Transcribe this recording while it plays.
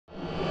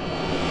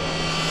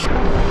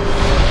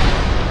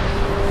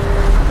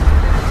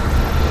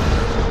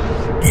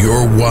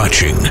You're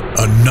watching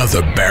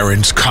another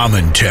Baron's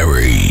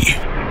commentary.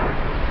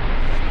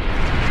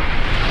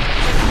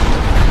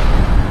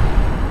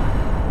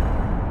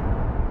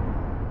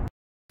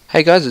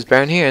 Hey guys, it's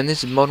Baron here, and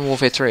this is Modern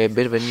Warfare 3, a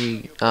bit of a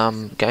new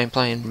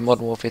gameplay in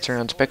Modern Warfare 3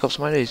 on Spec Ops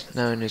mode. It's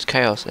known as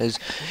Chaos, as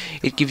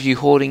it gives you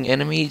hoarding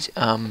enemies.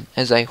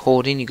 As they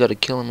hoard in, you got to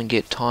kill them and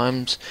get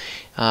times,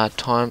 you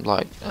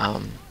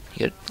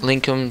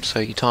link them, so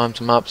you times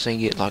them up, so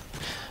you get like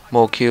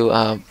more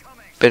kill,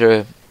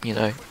 better,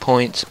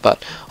 points.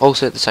 But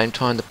also at the same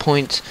time, the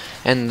points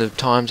and the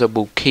timeser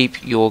will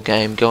keep your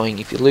game going.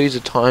 If you lose a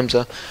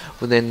timeser,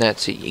 well then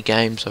that's it, your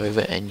game's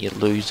over and you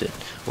lose it.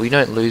 Well, you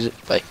don't lose it,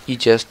 but you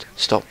just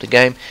stop the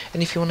game.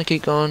 And if you want to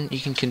keep going, you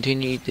can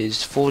continue.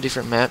 There's 4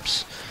 different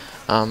maps.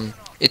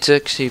 It's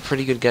actually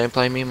pretty good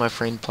gameplay. Me and my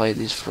friend played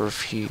this for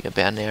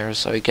about an hour or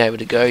so. Gave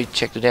it a go,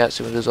 checked it out,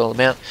 see what it was all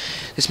about.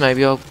 This may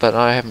be old, but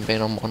I haven't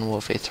been on Modern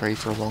Warfare 3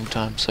 for a long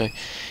time, so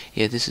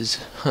yeah, this is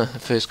the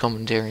first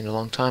commentary in a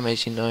long time.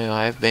 As you know,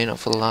 I have been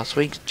off for the last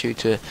week due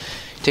to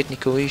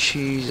technical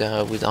issues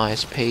with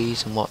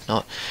ISPs and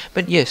whatnot.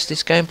 But yes,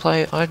 this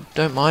gameplay, I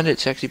don't mind it.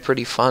 It's actually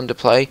pretty fun to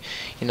play.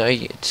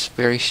 It's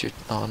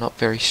not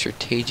very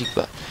strategic,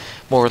 but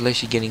more or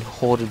less you're getting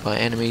hoarded by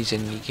enemies,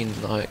 and you can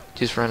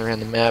just run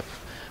around the map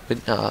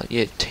with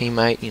your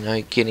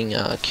teammate, getting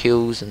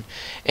kills and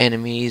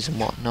enemies and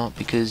whatnot.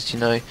 Because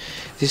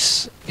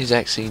this is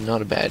actually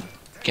not a bad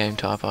game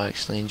type. I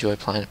actually enjoy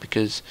playing it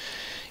because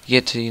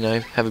you get to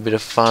have a bit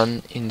of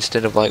fun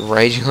instead of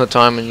raging all the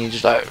time, and you're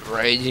just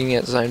raging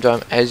at the same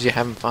time as you're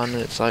having fun,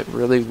 and it's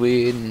really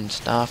weird and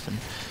stuff. And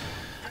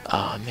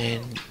oh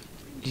man,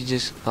 you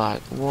just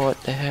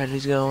what the hell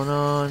is going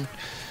on?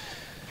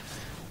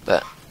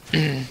 But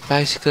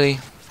basically,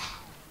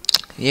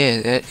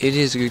 yeah, it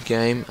is a good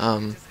game.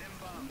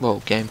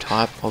 Well, game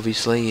type,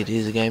 obviously, it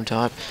is a game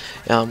type.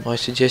 I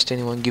suggest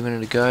anyone giving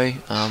it a go.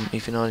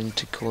 If you're not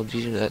into Call of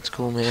Duty, that's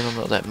cool, man. I'm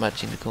not that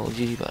much into Call of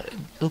Duty, but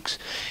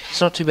it's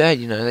not too bad,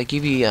 They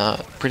give you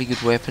pretty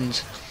good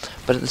weapons,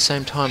 but at the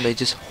same time, they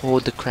just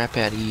hoard the crap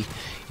out of you.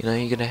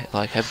 You're gonna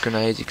have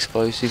grenades,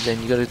 explosives,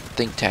 and you gotta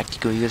think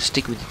tactical. You gotta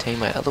stick with your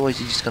teammate, otherwise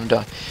you're just gonna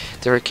die.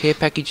 There are care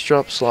package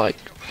drops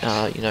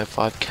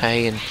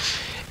 5k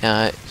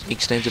and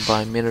extended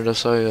by a minute or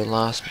so, or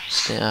last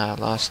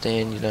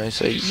stand,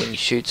 so when you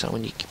shoot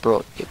someone you get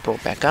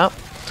brought back up.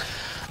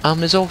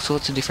 There's all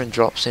sorts of different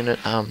drops in it.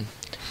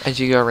 As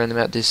you go around the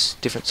map, there's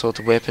different sorts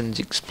of weapons,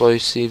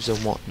 explosives and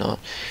whatnot,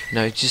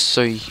 just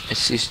so you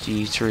assist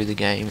you through the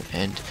game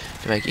and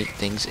to make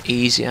things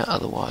easier.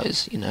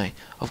 Otherwise,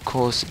 of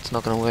course it's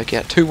not going to work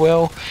out too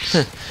well.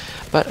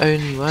 But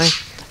anyway,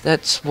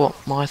 that's what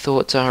my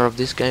thoughts are of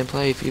this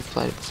gameplay. If you've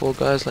played it before,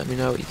 guys, let me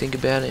know what you think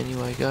about it.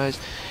 Anyway, guys,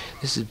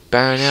 this is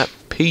Baron out.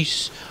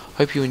 Peace.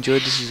 Hope you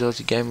enjoyed. This is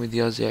Aussie Game with the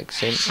Aussie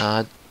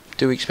accent.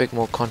 Do expect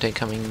more content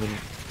coming in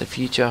the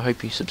future.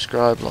 Hope you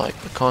subscribe, like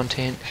the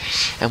content,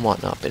 and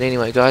whatnot. But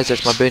anyway, guys,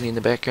 that's my birdie in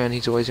the background.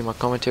 He's always in my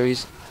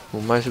commentaries.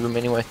 Well, most of them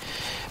anyway.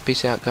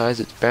 Peace out,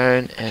 guys. It's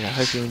Baron, and I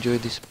hope you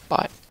enjoyed this.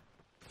 Bye.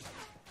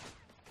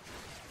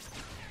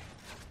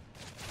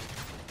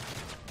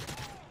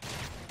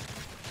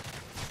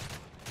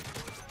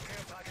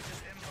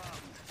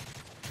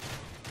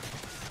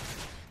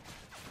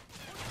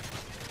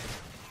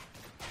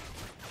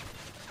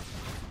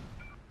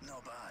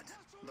 Not bad,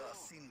 but I've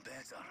seen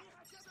better.